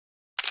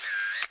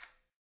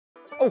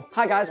Oh,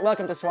 hi guys,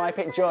 welcome to Swipe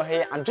It, Joe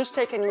here. I'm just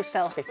taking a new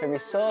selfie for my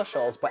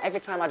socials, but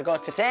every time I'd go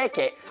to take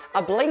it,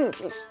 I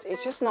blink.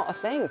 It's just not a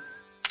thing.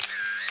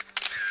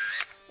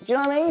 Do you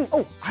know what I mean?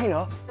 Oh, I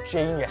know,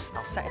 genius.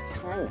 I'll set a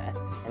timer,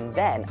 and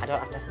then I don't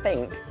have to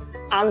think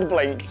and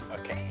blink.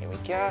 Okay, here we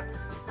go,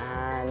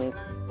 and...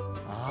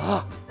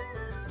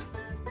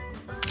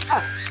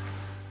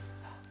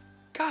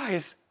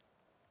 Guys,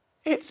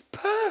 it's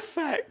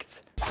perfect.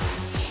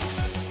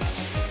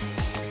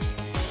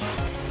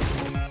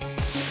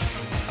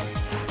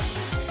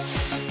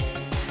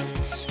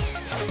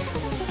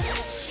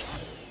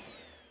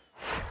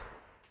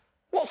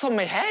 What's on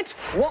my head?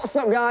 What's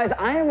up, guys?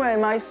 I am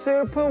wearing my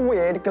super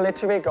weird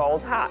glittery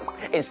gold hat.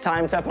 It's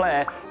time to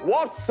play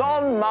What's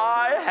on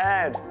My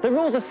Head? The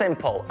rules are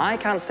simple. I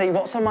can't see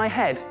what's on my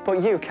head,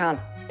 but you can.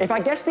 If I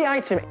guess the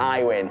item,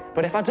 I win.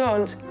 But if I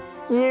don't,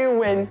 you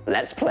win.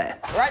 Let's play.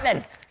 Right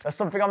then, there's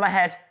something on my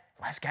head.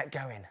 Let's get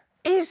going.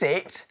 Is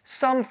it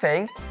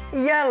something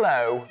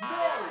yellow?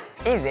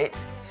 No. Is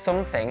it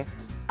something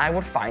I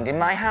would find in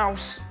my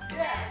house?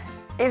 Yes.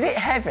 Is it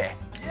heavy?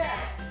 Yes.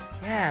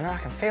 Yeah, no, I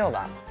can feel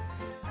that.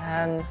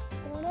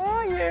 What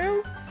are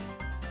you?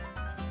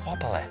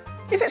 Wobbly.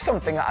 Is it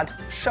something that I'd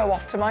show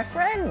off to my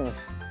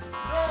friends?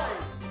 No.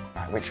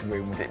 Right, which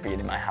room would it be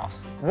in my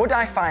house? Would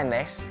I find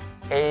this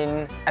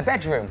in a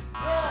bedroom?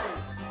 No.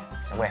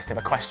 It's a waste of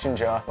a question,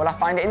 Joe. Will I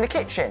find it in the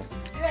kitchen?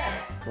 Yes.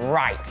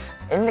 Right,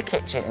 in the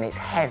kitchen and it's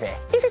heavy.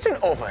 Is it an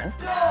oven?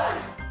 No.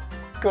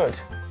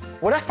 Good.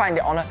 Would I find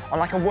it on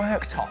like a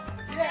worktop?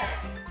 Yes.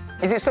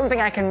 Is it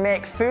something I can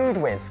make food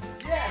with?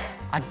 Yes.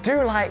 I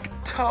do like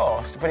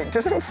toast, but it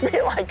doesn't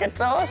feel like a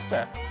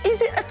toaster.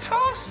 Is it a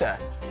toaster?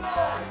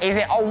 No. Is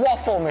it a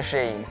waffle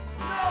machine?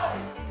 No.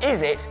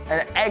 Is it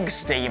an egg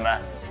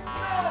steamer?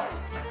 No.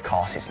 Of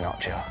course it's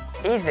not, Joe.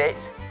 Is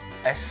it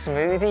a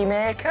smoothie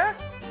maker?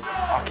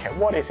 No. Okay,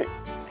 what is it?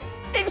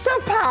 It's a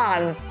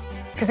pan!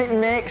 Because it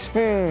makes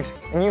food,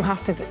 and you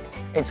have to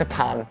it's a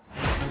pan.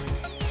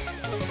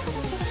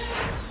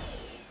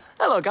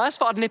 Hello guys,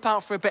 thought I'd nip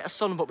out for a bit of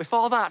sun, but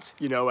before that,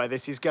 you know where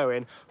this is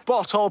going.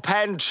 Bottle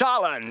pen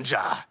challenge.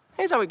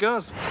 Here's how it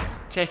goes.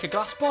 Take a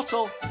glass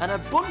bottle and a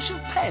bunch of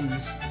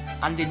pens,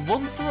 and in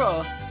one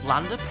throw,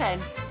 land a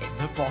pen in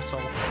the bottle.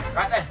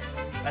 Right then,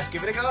 let's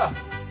give it a go.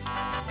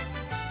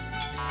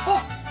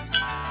 Oh.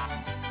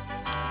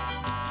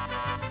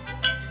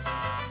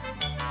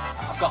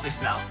 I've got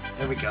this now,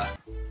 here we go.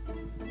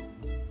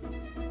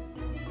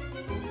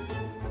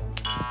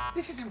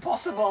 This is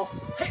impossible.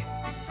 Hey.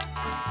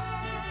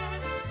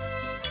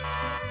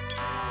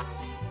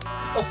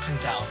 Up and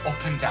down,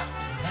 up and down.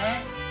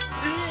 There.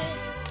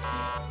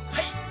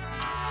 Hey.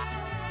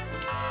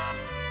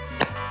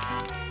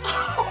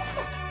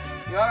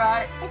 You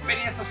alright? I've been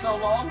here for so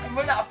long. I'm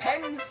running out of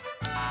pens.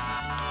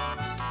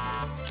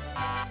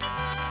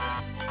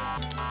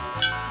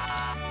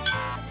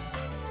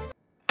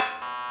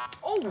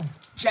 Oh,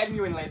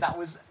 genuinely, it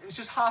was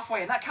just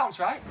halfway, and that counts,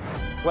 right?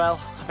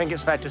 Well, I think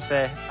it's fair to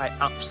say I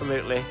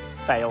absolutely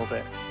failed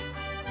it.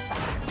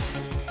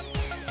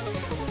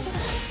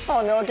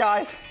 Oh no,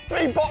 guys,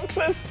 3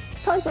 boxes. It's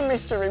time for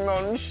Mystery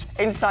Munch.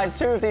 Inside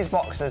 2 of these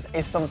boxes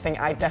is something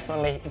I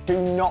definitely do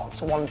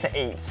not want to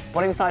eat.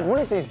 But inside 1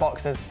 of these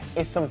boxes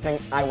is something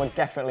I would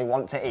definitely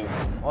want to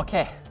eat.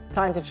 Okay,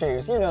 time to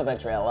choose. You know the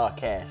drill,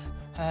 okay.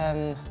 What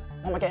am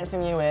I getting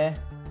from you here?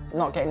 I'm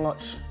not getting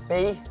much.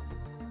 B?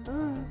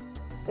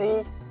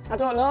 C? I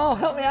don't know,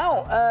 help me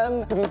out.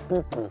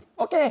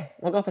 Okay,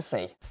 we'll go for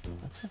C.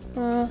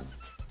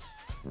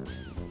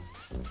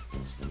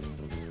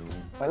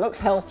 Well, it looks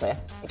healthy.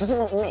 It doesn't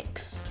look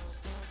mixed.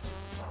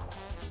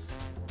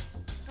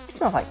 It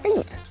smells like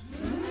feet.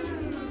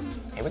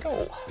 Here we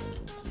go.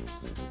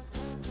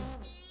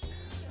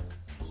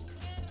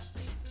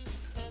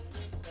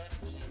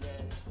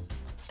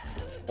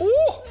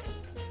 Ooh!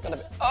 It's gonna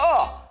be...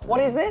 Oh! What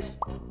is this?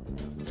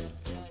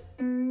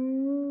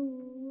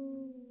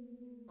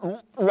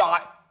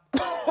 Right.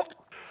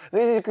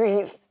 This is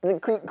the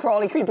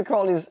creepy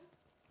crawlies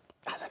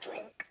as a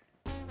drink.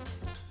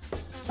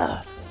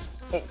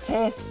 It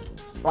tastes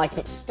like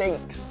it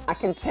stinks. I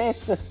can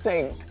taste the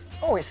stink.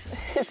 Oh, it's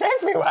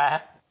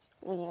everywhere.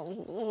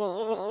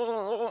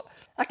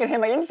 I can hear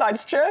my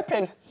insides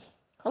chirping.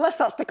 Unless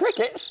that's the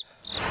crickets.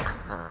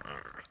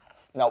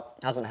 Nope,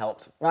 hasn't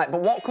helped. Right,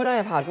 but what could I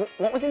have had?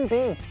 What was in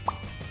B?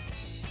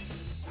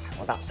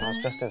 Well, that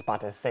sounds just as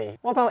bad as C.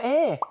 What about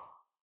A?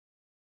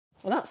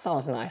 Well, that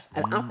sounds nice.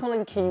 An apple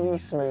and kiwi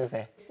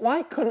smoothie.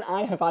 Why couldn't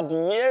I have had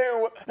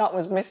you? That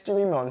was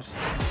Mystery Munch.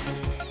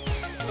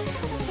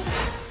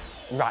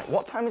 Right,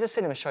 what time is the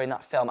cinema showing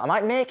that film? I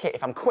might make it,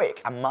 if I'm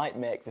quick, I might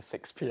make the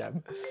 6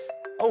 PM.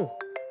 Oh,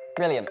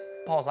 brilliant.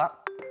 Pause that.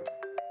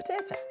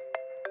 Potato.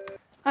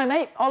 Hi,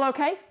 mate. All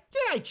okay?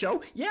 Yeah,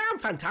 Joe. Yeah, I'm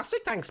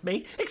fantastic, thanks,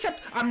 mate. Except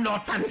I'm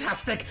not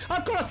fantastic.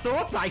 I've got a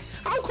thought, right?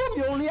 How come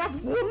you only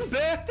have 1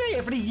 birthday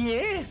every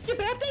year? Your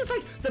birthday's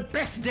like the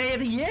best day of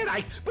the year,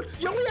 right? But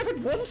you only have it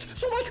once.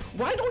 So, like,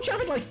 why don't you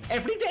have it, like,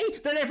 every day?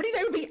 Then every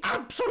day would be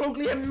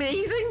absolutely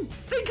amazing.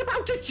 Think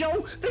about it,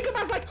 Joe. Think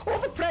about, like, all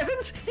the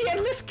presents, the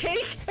endless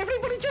cake,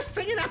 everybody just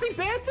singing happy happy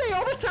birthday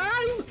all the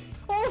time.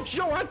 Oh,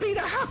 Joe, I'd be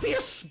the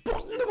happiest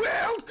spot in the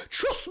world.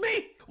 Trust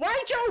me. Why,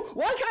 Joe?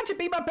 Why can't it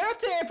be my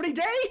birthday every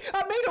day?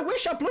 I made a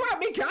wish, I blew out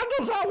my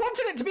candles. I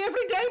wanted it to be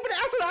every day, but it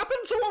hasn't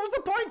happened, so what was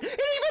the point in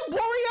even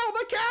blowing out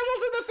the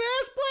candles in the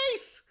first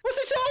place? Was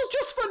it all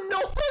just for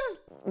nothing?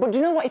 But do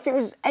you know what? If it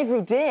was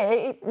every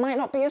day, it might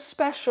not be as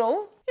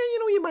special. Yeah, you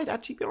know, you might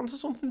actually be onto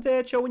something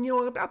there, Joe, and you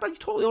know, I'll be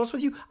totally honest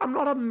with you, I'm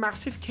not a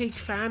massive cake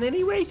fan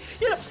anyway.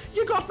 You know,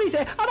 you got me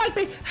there. I like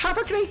me. Have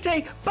a great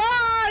day.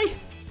 Bye!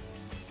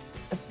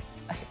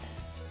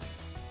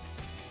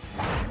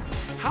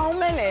 How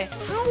many?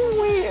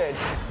 How weird.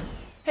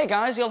 Hey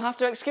guys, you'll have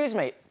to excuse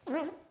me.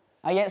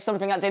 I ate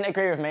something that didn't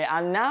agree with me,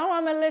 and now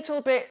I'm a little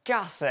bit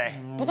gassy.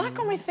 But that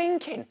got me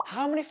thinking,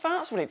 how many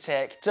farts would it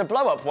take to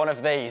blow up one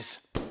of these?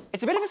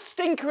 It's a bit of a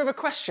stinker of a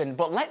question,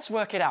 but let's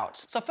work it out.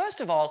 So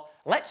first of all,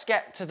 let's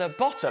get to the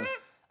bottom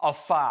of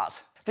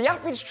fart. The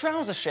average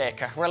trouser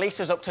shaker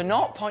releases up to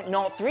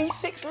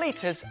 0.036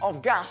 litres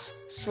of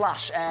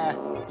gas/air.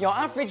 Your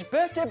average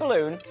birthday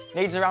balloon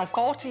needs around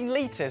 14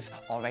 litres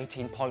or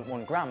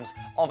 18.1 grams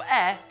of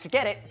air to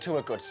get it to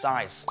a good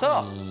size.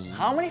 So,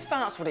 how many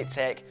farts would it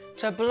take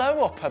to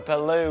blow up a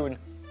balloon?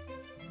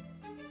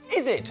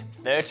 Is it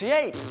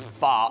 38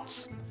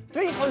 farts,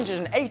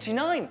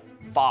 389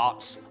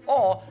 farts,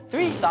 or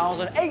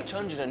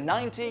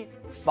 3,890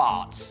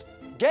 farts?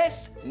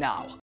 Guess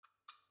now.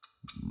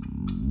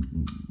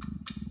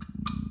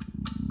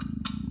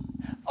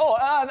 Oh,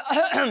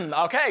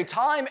 okay,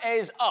 time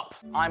is up.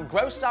 I'm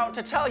grossed out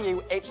to tell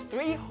you it's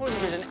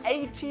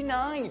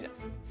 389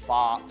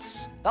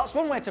 farts. That's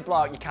one way to blow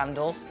out your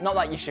candles. Not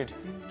that you should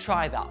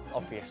try that,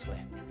 obviously.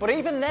 But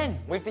even then,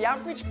 with the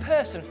average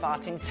person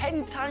farting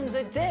 10 times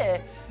a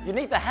day, you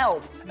need the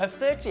help of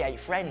 38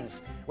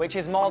 friends, which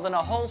is more than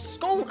a whole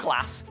school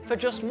class for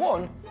just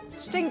one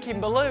stinking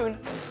balloon.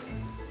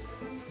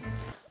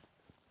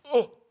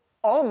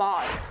 Oh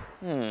my.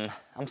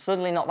 I'm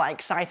suddenly not that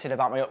excited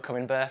about my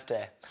upcoming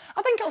birthday.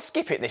 I think I'll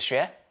skip it this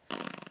year.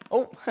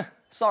 Oh,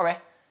 sorry.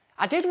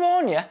 I did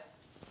warn you.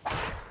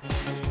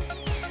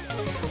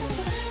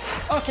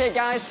 Okay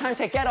guys, time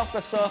to get off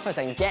the sofas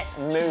and get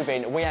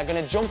moving. We are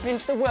going to jump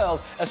into the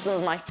world of some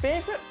of my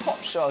favourite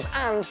pop shows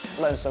and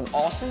learn some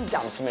awesome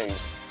dance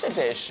moves.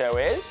 Today's show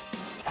is...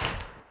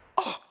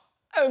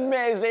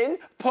 amazing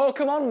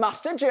Pokemon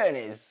Master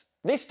Journeys.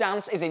 This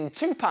dance is in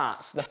two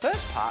parts. The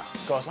first part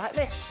goes like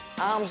this.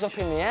 Arms up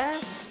in the air,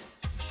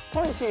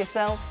 point to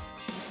yourself,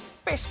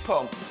 fist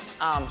pump,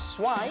 arm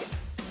swipe,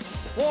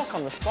 walk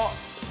on the spot,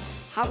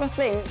 have a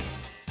think,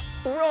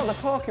 throw the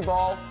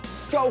Pokeball,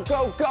 go,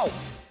 go, go.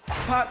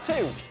 Part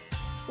two,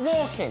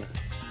 walking,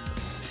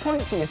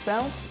 point to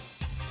yourself,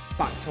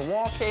 back to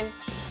walking,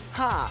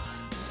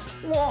 heart,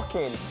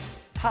 walking,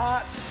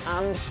 heart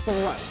and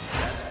throw.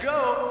 Let's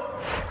go.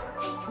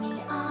 Take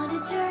me on a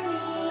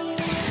journey.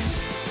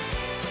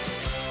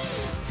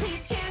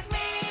 Please choose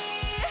me.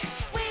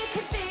 We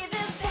could be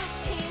the best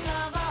team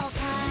of all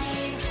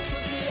time.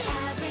 We'll do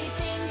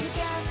everything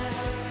together.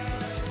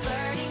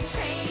 Learning,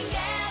 training,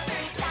 never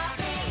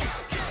stopping.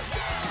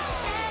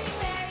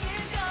 Anywhere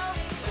you're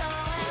going, so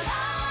am I.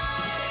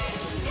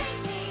 Take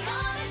me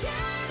on a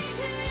journey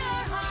to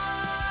your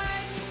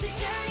heart. The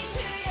journey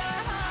to your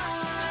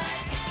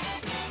heart.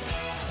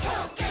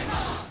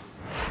 Pokemon.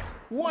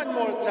 One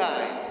more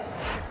time.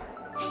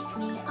 Take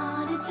me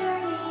on a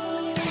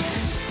journey.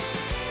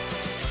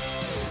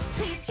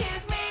 Please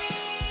choose me.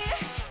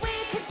 We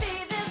could be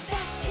the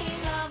best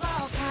team of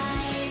all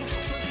time.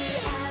 We'll do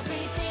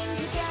everything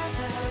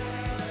together.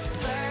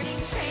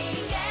 Learning,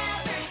 training,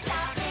 never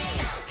stopping.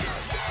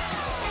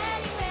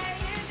 Anywhere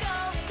you're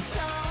going,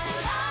 so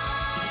am I.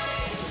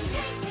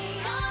 Take me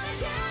on a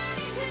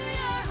journey to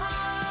your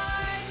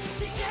heart.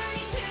 The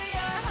journey to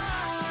your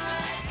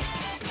heart.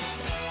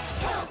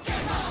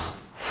 Pokemon.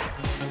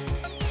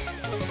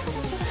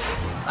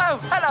 Oh,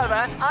 hello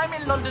there. I'm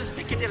in London's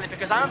Piccadilly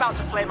because I'm about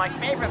to play my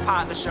favourite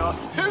part of the show,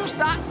 Who's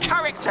That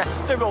Character?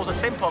 The rules are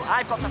simple.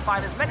 I've got to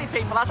find as many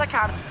people as I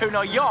can who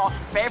know your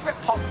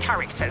favourite pop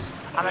characters.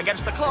 I'm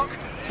against the clock,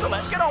 so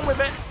let's get on with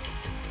it.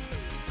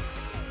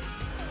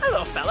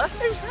 Hello, fella.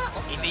 Who's that?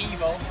 He's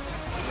evil.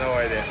 No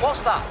idea.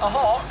 What's that? A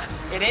hawk?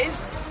 It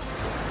is?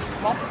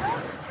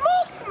 Mothman?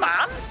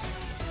 Mothman?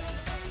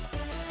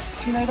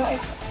 Do you know who that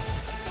is?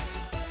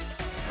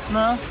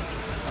 No?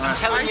 I'm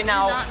telling you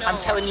now. I'm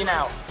telling you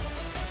now.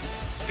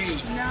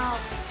 No.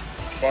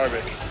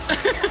 Barbie.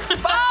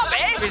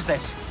 Barbie? Who's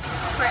this?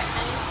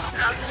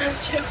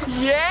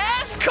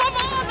 Yes! Come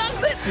on,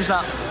 that's it! Who's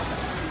that?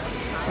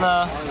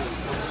 No.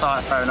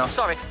 Sorry, fair enough.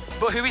 Sorry,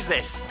 but who is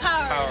this?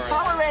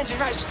 Power Ranger,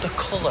 right, it's the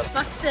colour.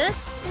 Mustard.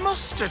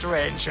 Mustard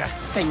Ranger.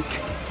 Think.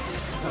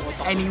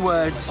 Any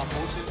words?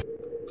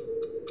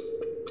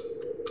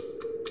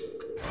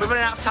 We're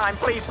running out of time,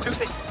 please. Who's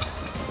this?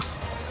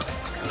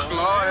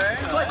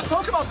 Play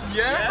Pokemon.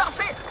 Yeah, that's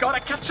it. Gotta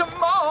catch them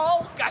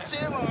all. Catch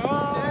them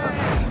all.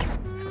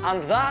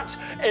 And that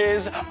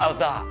is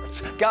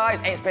that.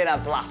 Guys, it's been a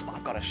blast, but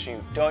I've got to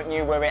shoot. Don't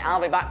you worry,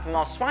 I'll be back for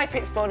more Swipe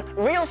It fun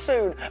real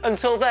soon.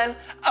 Until then,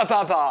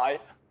 bye-bye.